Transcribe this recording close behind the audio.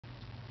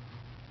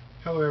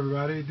Hello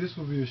everybody, this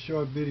will be a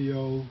short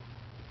video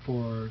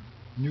for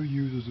new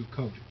users of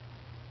Kodi.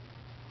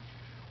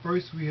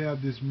 First we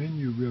have this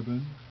menu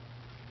ribbon,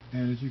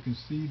 and as you can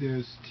see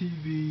there's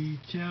TV,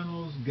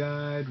 channels,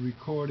 guide,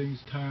 recordings,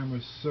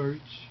 timer,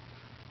 search.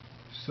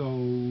 So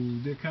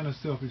they're kind of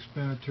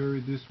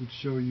self-explanatory. This would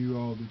show you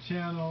all the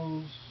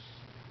channels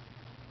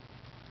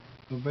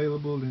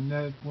available in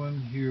that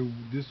one. Here,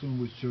 this one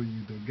would show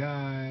you the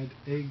guide,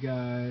 a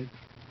guide.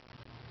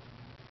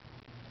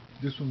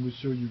 This one would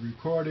show you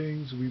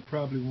recordings. We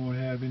probably won't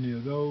have any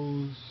of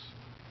those.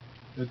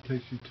 That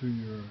takes you to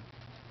your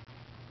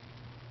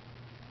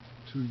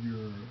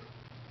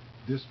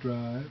disk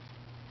drive.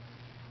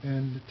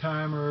 And the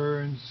timer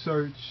and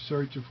search.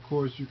 Search, of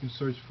course, you can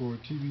search for a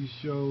TV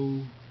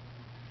show.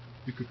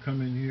 You could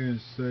come in here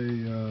and say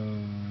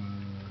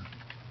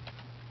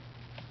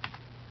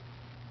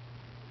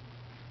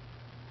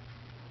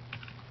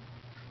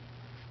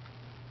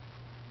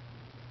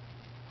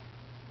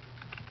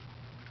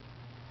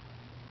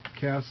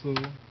Castle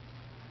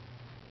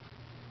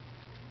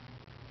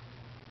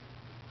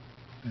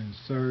and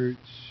search,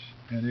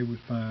 and it would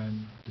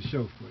find the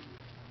show for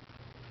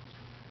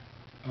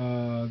you.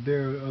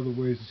 There are other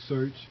ways to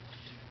search.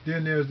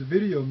 Then there's the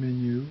video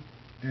menu,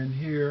 and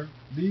here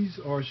these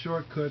are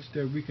shortcuts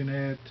that we can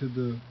add to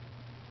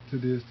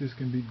this. This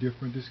can be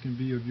different. This can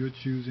be of your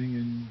choosing,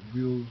 and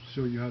we'll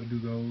show you how to do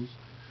those.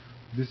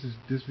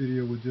 This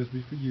video will just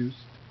be for use.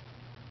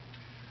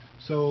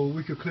 So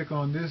we could click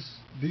on this.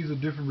 These are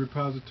different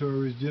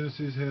repositories.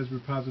 Genesis has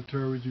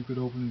repositories. You could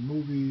open in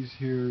movies.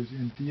 Here's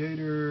in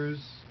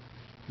theaters.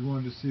 If you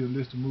wanted to see a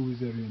list of movies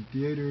that are in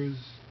theaters.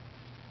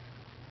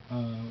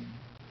 And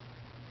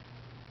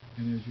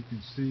as you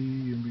can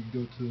see, and we can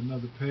go to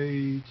another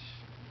page,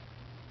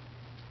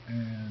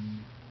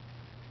 and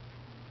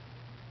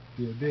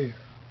they're there.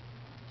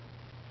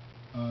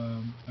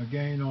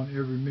 Again, on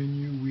every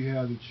menu we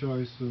have the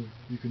choice of,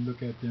 you can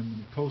look at them in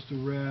the poster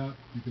wrap,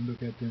 you can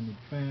look at them with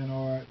fan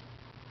art,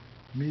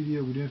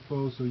 media with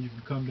info, so you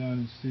can come down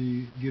and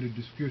see, get a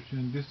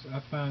description.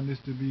 I find this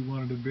to be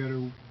one of the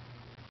better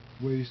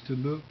ways to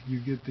look. You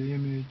get the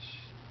image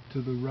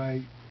to the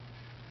right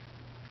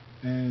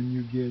and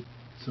you get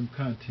some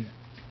content.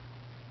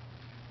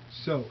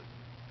 So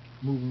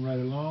moving right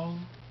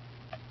along,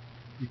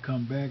 you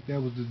come back.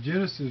 That was the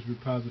Genesis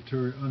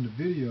repository under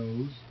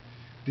videos.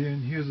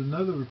 Then here's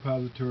another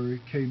repository,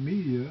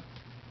 K-Media,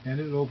 and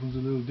it opens a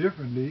little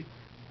differently.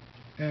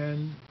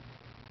 And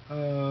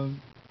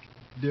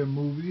they're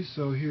movies,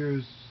 so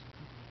you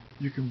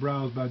can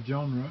browse by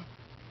genre,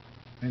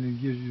 and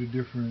it gives you the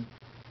different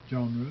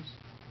genres.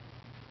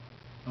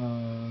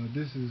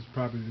 This is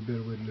probably the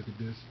better way to look at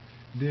this.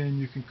 Then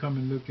you can come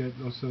and look at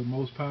also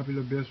most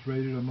popular, best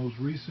rated, or most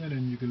recent,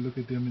 and you can look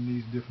at them in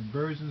these different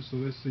versions. So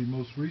let's see,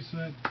 most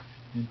recent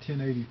in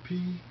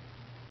 1080p.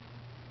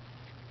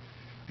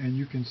 And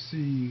you can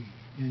see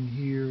in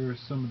here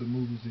some of the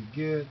movies it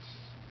gets,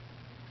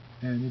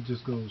 and it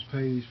just goes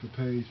page for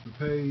page for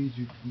page.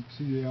 You can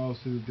see they all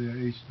say that they're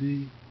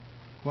HD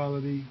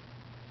quality,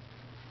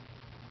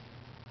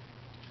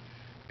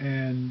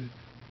 and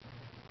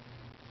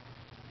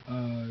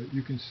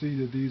you can see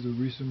that these are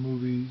recent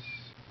movies.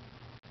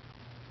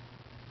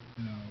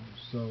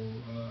 So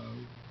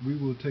we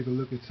will take a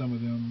look at some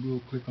of them. We'll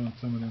click on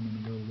some of them in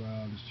a little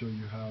while to show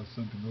you how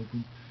something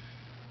opens.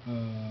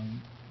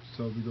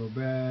 So we go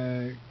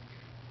back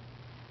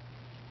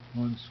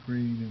one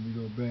screen, and we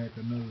go back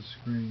another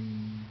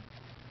screen,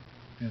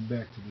 and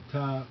back to the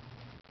top.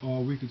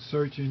 Or we could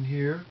search in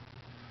here.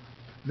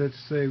 Let's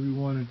say we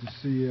wanted to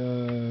see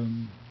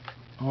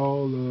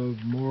all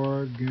of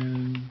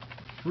Morgan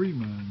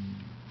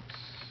Freeman's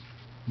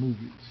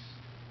movies.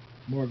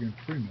 Morgan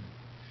Freeman.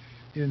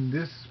 In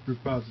this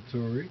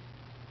repository,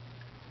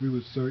 we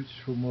would search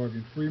for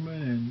Morgan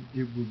Freeman, and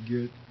it would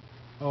get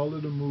all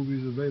of the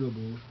movies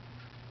available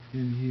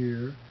in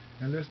here.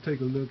 And let's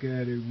take a look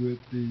at it with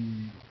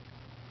the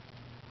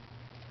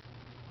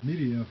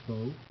media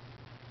info,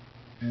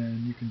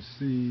 and you can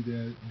see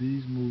that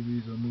these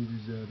movies are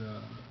movies that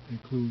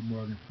include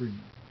Morgan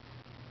Freeman.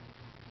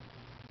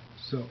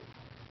 So,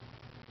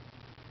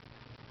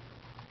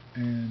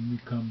 and we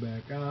come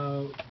back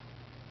out,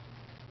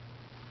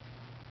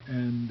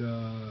 and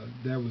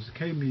that was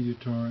K-Media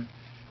torrent.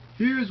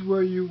 Here's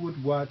where you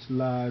would watch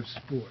live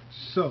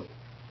sports. So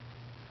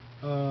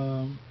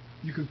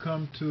you can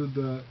come to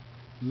the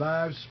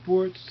live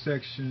sports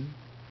section,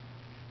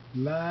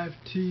 live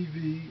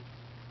TV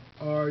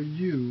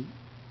RU.RU,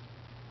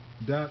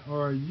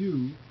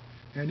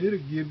 and it'll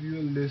give you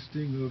a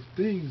listing of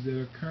things that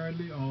are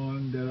currently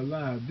on that are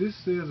live. This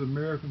says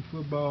American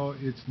football.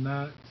 It's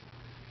not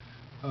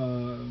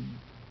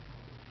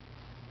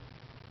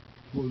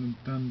Portland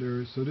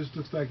Thunder. So this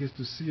looks like it's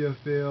the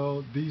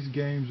CFL. These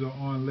games are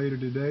on later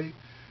today.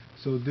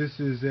 So this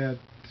is at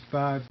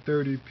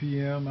 5:30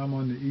 p.m. I'm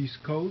on the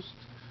East Coast,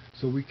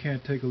 so we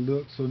can't take a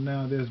look. So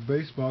now there's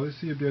baseball. Let's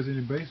see if there's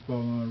any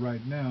baseball on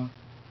right now.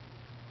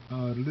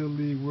 The Little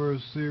League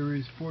World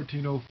Series,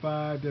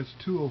 14:05. That's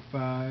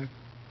 2:05.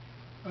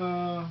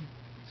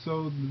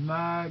 So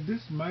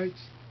this might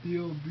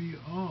still be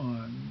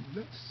on.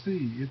 Let's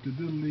see if the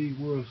Little League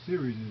World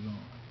Series is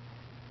on.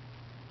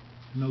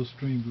 No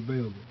streams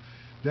available.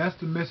 That's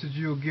the message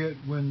you'll get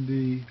when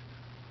the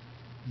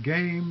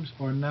games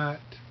are not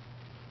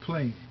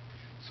playing.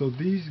 So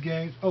these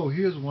games, oh,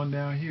 here's one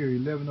down here,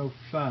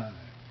 11:05.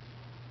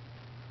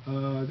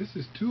 This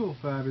is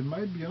 2:05. It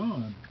might be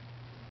on.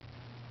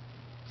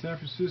 San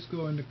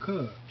Francisco and the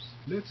Cubs.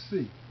 Let's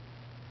see.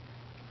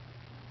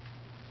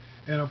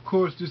 And of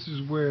course, this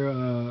is where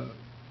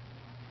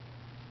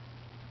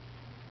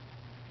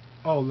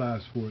all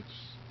live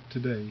sports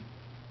today,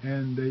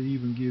 and they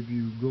even give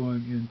you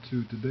going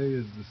into today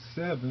is the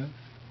 7th.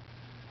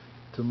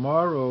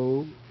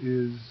 Tomorrow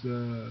is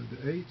the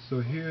 8th. So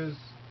here's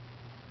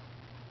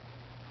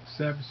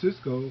San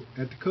Francisco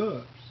at the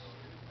Cubs.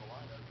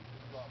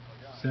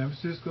 San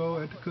Francisco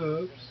at the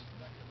Cubs,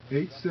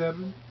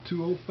 8/7,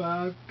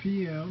 2:05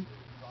 p.m.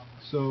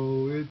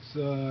 So it's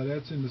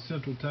that's in the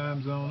Central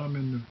Time Zone. I'm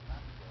in the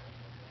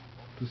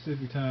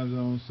Pacific Time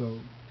Zone. So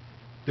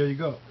there you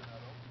go.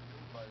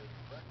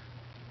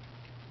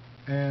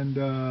 And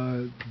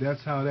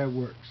that's how that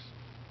works.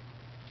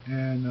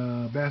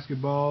 And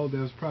basketball,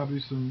 there's probably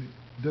some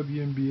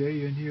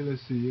WNBA in here.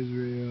 Let's see,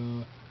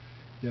 Israel,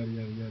 yada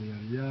yada yada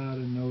yada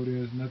yada. No,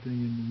 there's nothing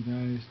in the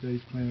United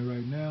States playing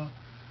right now.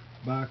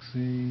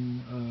 Boxing,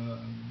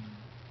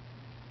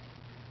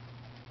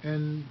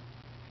 and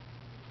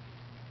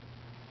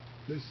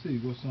let's see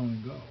what's on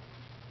in golf.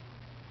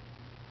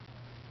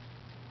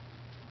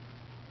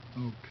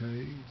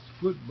 Okay, it's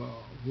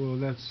football. Well,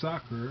 that's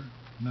soccer,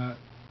 not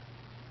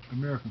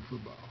American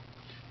football.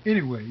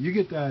 Anyway, you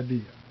get the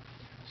idea.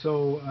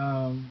 So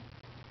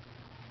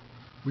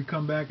we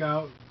come back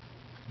out.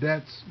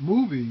 That's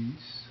movies.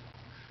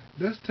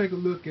 Let's take a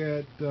look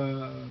at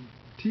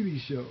TV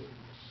shows.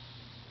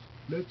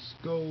 Let's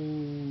go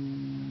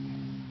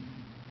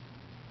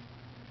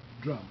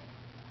drama.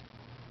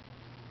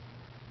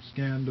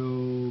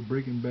 Scandal,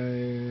 Breaking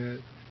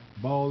Bad,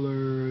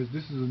 Ballers.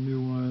 This is a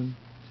new one.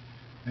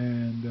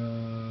 And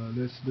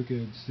let's look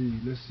at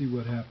let's see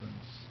what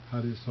happens,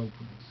 how this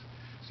opens.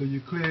 So you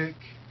click,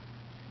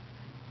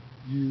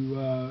 you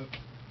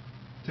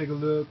take a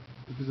look.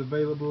 If it's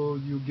available,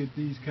 you get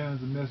these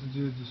kinds of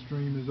messages. The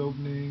stream is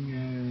opening,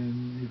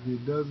 and if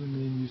it doesn't,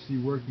 then you see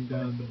working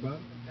down at the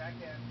bottom.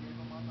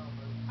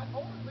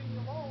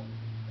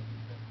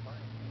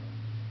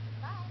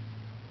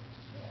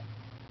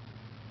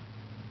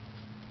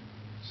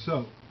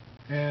 So,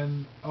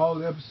 and all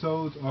the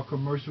episodes are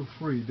commercial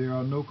free. There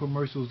are no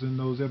commercials in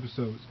those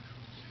episodes.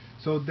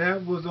 So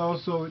that was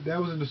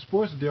in the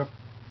sports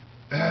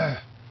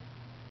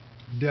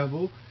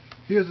devil.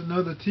 Here's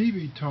another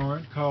TV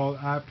torrent called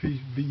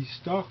IPV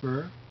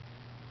Stalker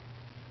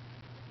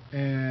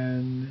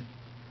and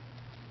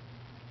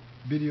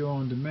video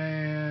on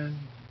demand.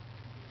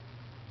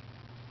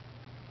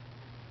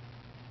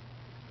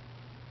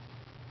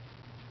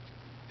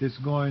 It's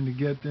going to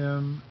get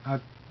them.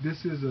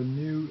 This is a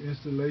new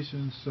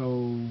installation,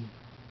 so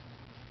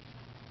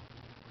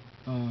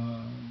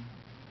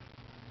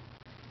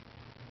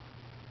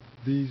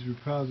these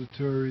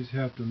repositories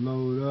have to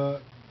load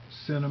up.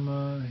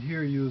 Cinema.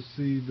 Here you'll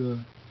see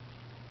the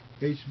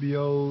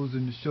HBOs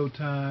and the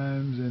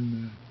Showtimes,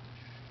 and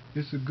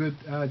it's a good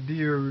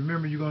idea.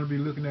 Remember, you're going to be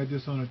looking at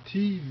this on a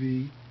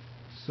TV,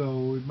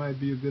 so it might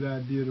be a good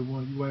idea you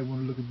might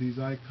want to look at these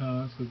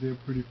icons because they're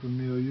pretty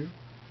familiar.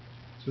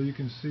 So you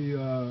can see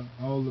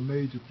all the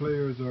major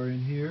players are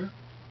in here,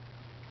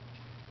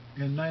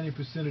 and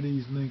 90% of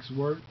these links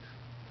work.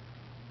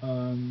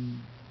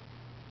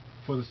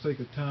 For the sake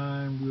of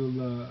time,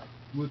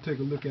 we'll take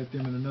a look at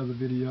them in another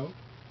video.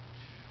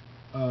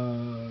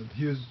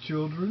 Here's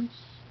children's.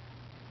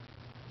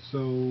 So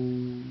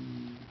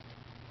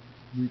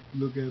we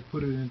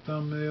put it in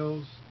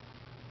thumbnails,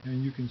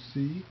 and you can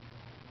see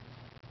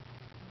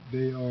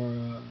they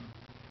are.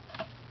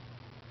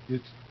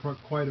 It's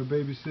quite a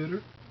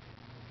babysitter.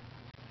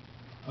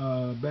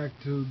 Back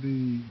to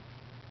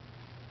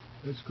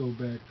let's go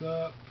back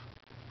up.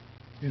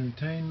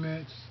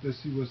 Entertainments. Let's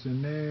see what's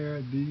in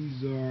there.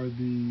 These are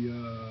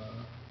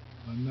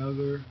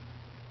another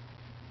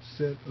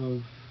set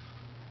of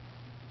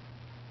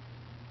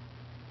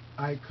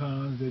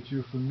icons that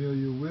you're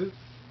familiar with,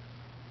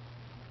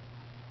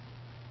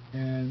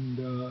 and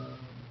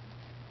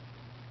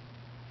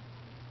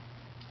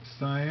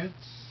science,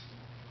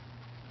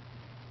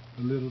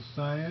 a little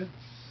science.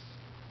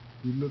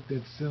 We looked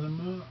at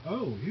cinema.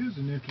 Oh, here's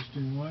an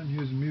interesting one.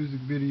 Here's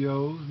music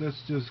videos.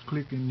 Let's just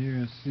click in here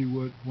and see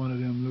what one of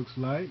them looks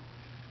like.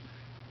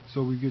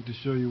 So we get to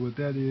show you what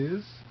that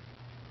is.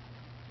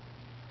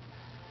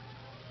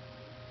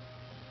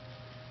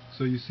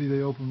 So you see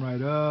they open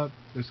right up.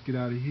 Let's get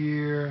out of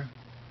here.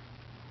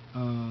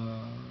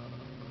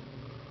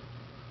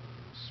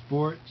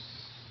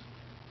 Sports.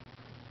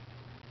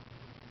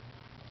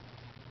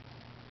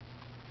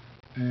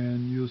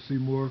 And you'll see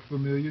more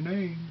familiar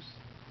names.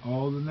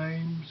 All the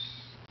names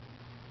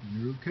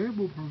your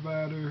cable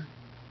provider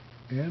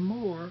and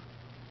more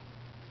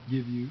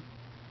give you.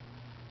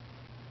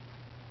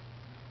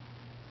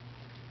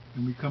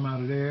 and we come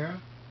out of there,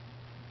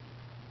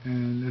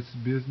 and it's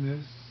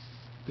business.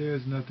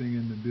 There's nothing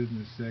in the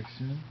business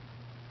section.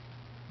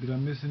 Did I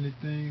miss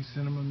anything?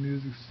 Cinema,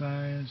 music,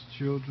 science,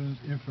 children's,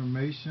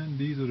 information.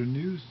 These are the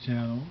news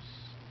channels.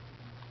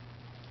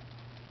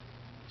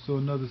 So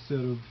another set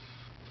of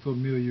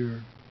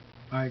familiar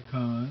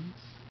icons,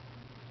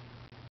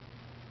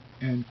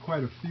 and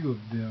quite a few of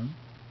them.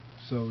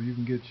 So you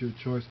can get your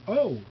choice.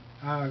 Oh,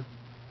 I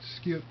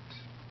skipped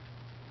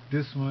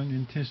this one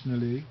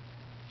intentionally.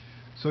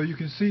 So you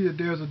can see that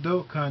there's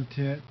adult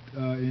content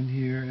in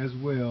here as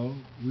well.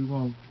 We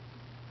won't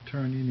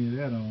turn any of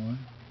that on,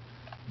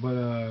 but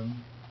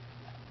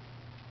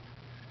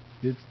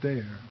it's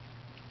there.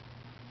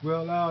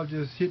 Well, I'll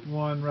just hit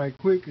one right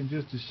quick, and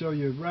just to show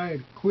you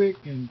right quick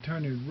and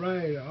turn it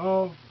right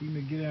off. Let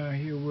me get down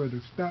here where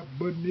the stop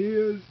button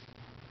is.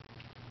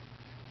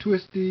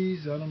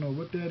 Twisties, I don't know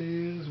what that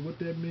is, what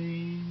that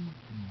means.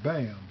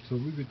 Bam. So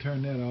we could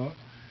turn that off.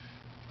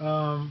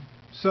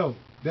 So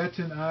that's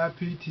an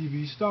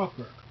IPTV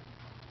Stalker.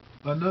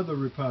 Another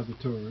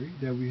repository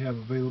that we have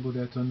available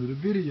that's under the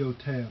video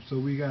tab. So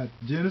we got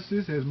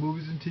Genesis has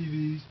movies and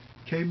TVs,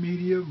 K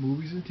Media,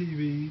 movies and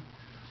TV,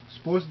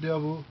 Sports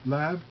Devil,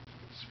 live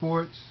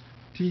sports,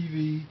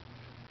 TV,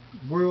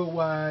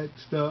 worldwide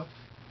stuff,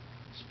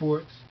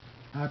 sports,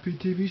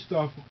 IPTV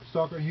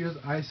Stalker. Here's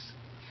Ice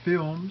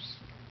Films,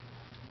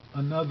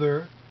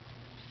 another.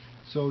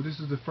 So this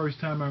is the first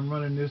time I'm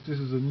running this. This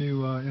is a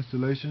new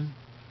installation,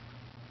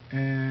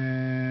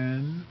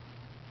 and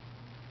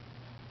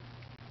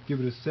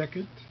give it a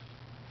second.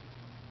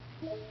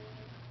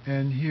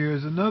 And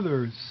here's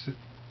another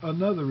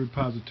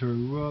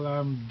repository. Well,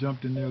 I'm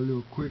jumped in there a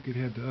little quick. It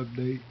had to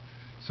update.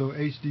 So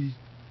HD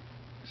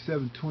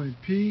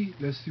 720p.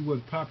 Let's see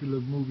what popular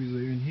movies are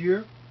in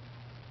here.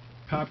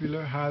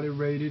 Popular, highly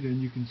rated,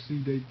 and you can see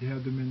they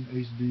have them in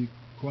HD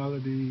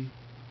quality.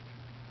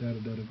 Da da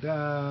da da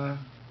da.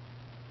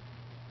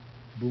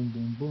 Boom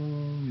boom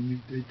boom.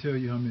 And they tell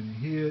you how many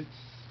hits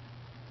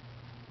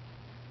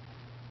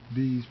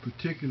these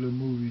particular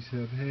movies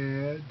have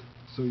had.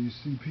 So you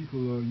see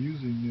people are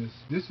using this.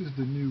 This is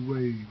the new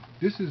wave.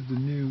 This is the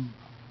new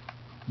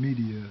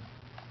media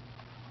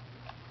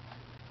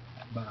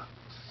box.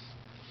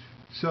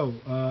 So,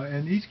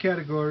 and each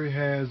category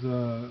has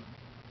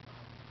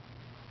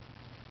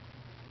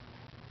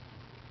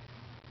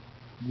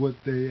what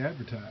they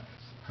advertise.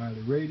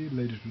 Highly rated,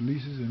 latest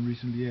releases, and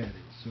recently added.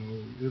 So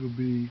it'll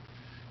be,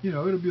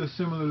 it'll be a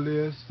similar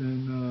list,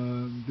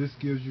 and this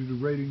gives you the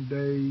rating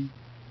date,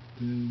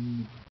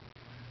 and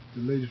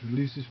the latest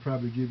releases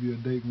probably give you a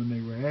date when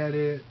they were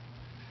added.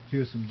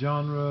 Here's some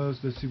genres.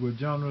 Let's see what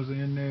genres are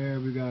in there.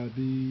 We got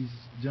these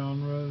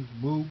genres,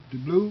 boop de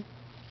bloop.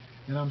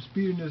 And I'm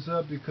speeding this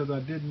up because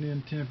I didn't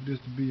intend for this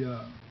to be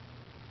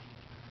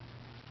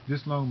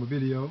this long of a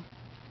video.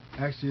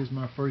 Actually, it's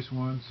my first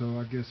one, so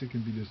I guess it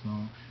can be this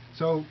long.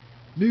 So,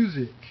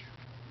 music.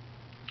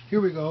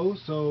 Here we go.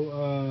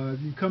 So,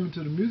 if you come into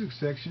the music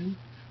section,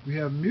 we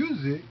have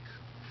music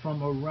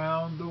from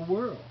around the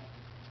world.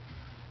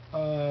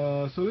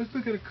 So let's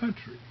look at a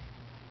country.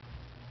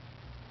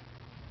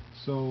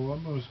 So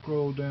I'm going to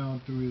scroll down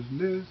through his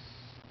list,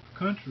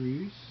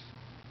 countries,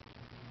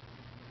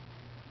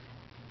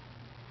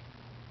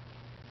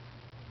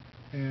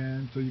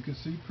 and so you can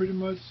see pretty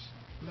much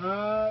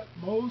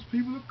most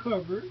people are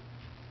covered.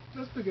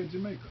 Let's look at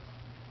Jamaica.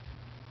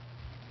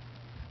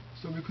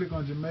 So we click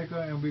on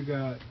Jamaica, and we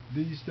got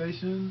these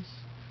stations.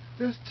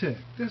 Let's check.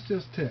 Let's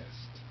just test.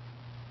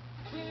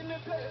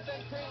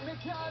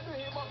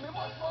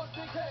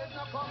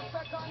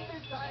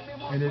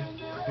 And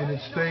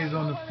it stays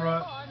on the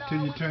front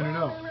till you turn it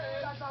off.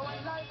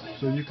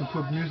 So you can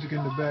put music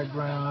in the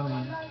background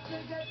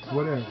and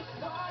whatever.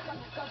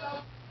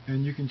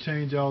 And you can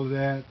change all of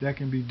that. That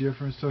can be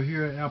different. So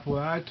here at Apple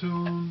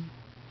iTunes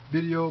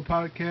video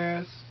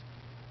podcast.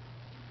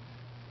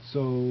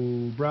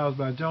 So browse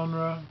by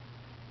genre.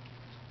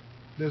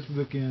 Let's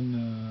look in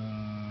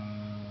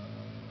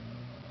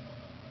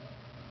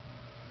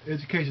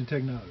education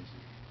technology.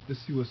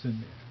 Let's see what's in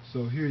there.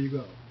 So here you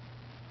go.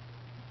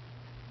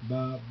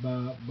 Ba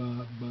ba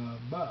ba ba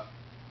ba.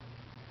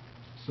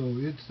 So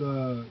it's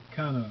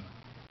kind of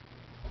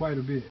quite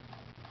a bit.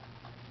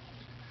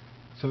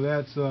 So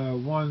that's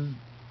one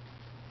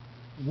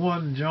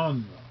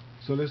genre.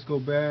 So let's go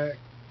back.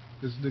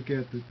 Let's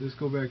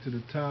go back to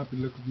the top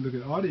and look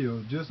at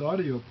audio, just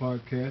audio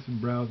podcasts, and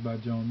browse by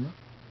genre.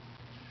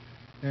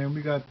 And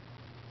we got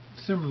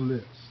a similar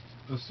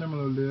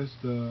list,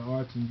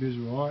 arts and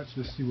visual arts.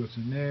 Let's see what's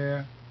in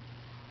there.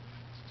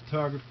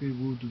 Photography,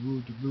 woo de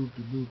woo de bloop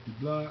de bloop de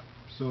blah.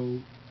 So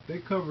they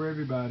cover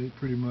everybody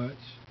pretty much.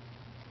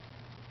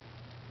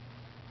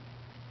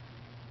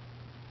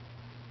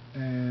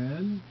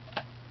 And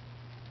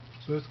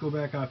so let's go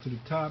back out to the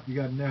top. You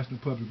got National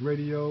Public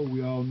Radio.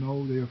 We all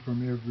know they're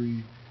from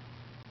every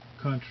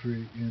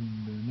country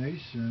in the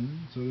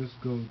nation. So let's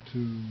go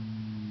to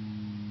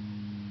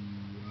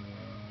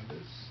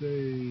let's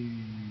say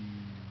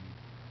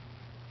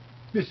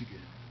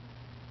Michigan.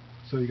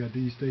 So you got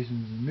these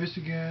stations in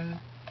Michigan,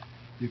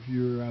 If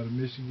you're out of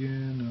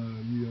Michigan,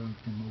 you're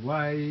from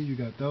Hawaii, you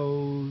got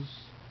those.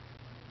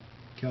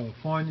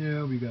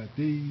 California, we got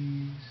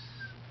these.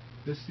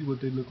 Let's see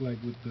what they look like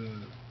with the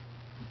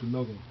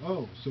logo.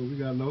 Oh, so we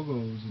got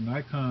logos and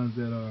icons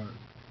that are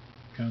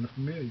kind of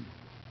familiar.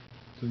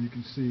 So you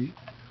can see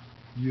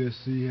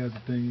USC has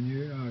a thing in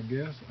here, I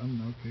guess. I don't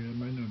know, okay, it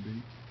might not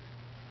be.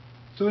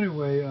 So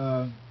anyway,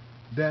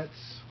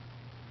 that's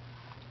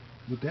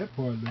what that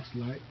part looks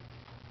like.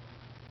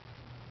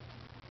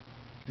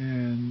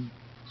 And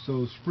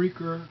so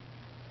Spreaker,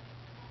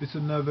 it's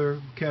another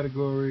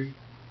category.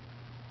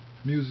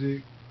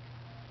 Music,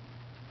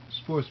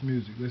 sports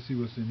music. Let's see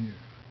what's in here.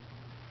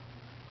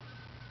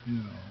 You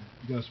know,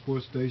 you got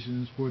sports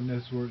stations, sports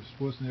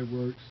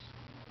networks.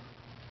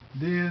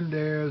 Then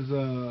there's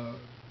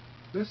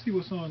let's see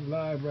what's on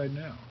live right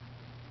now.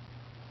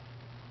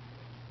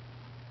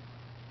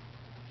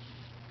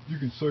 You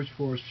can search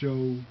for a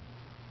show.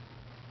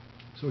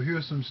 So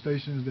here's some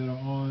stations that are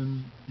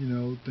on, you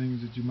know,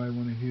 things that you might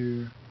want to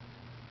hear.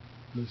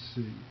 Let's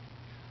see.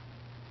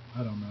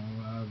 I don't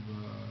know.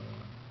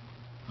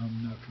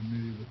 I'm not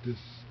familiar with this.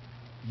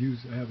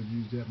 I haven't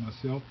used that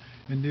myself.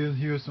 And then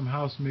here's some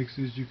house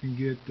mixes. You can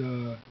get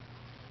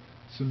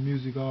some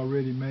music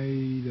already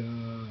made,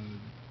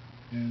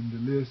 and the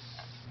lists.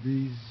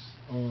 These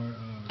are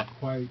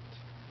quite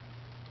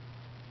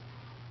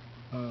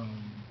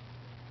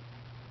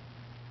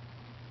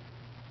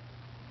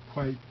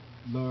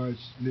large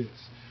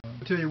lists.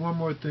 I'll tell you one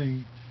more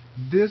thing.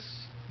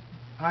 This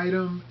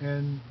item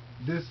and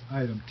this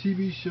item,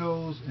 TV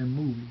shows and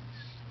movies.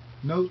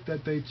 Note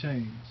that they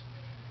change.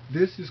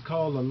 This is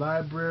called a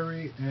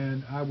library,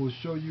 and I will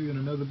show you in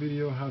another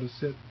video how to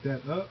set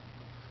that up.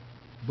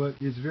 But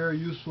it's very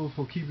useful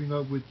for keeping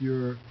up with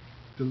the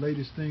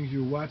latest things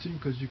you're watching,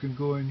 because you can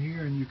go in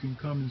here and you can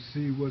come and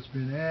see what's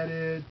been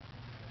added.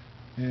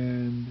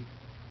 And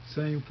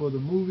same for the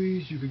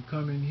movies. You can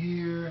come in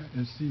here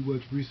and see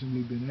what's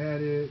recently been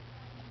added.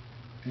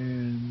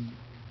 And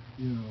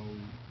you know,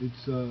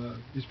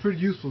 it's pretty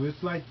useful.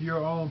 It's like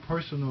your own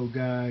personal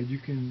guide.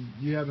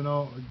 You have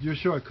your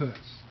shortcuts,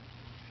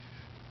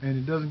 and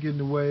it doesn't get in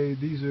the way.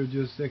 These are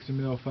just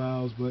XML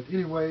files. But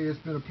anyway, it's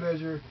been a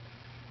pleasure.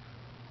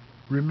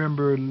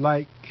 Remember,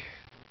 like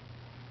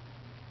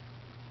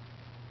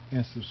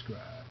and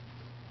subscribe.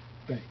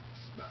 Thanks.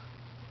 Bye.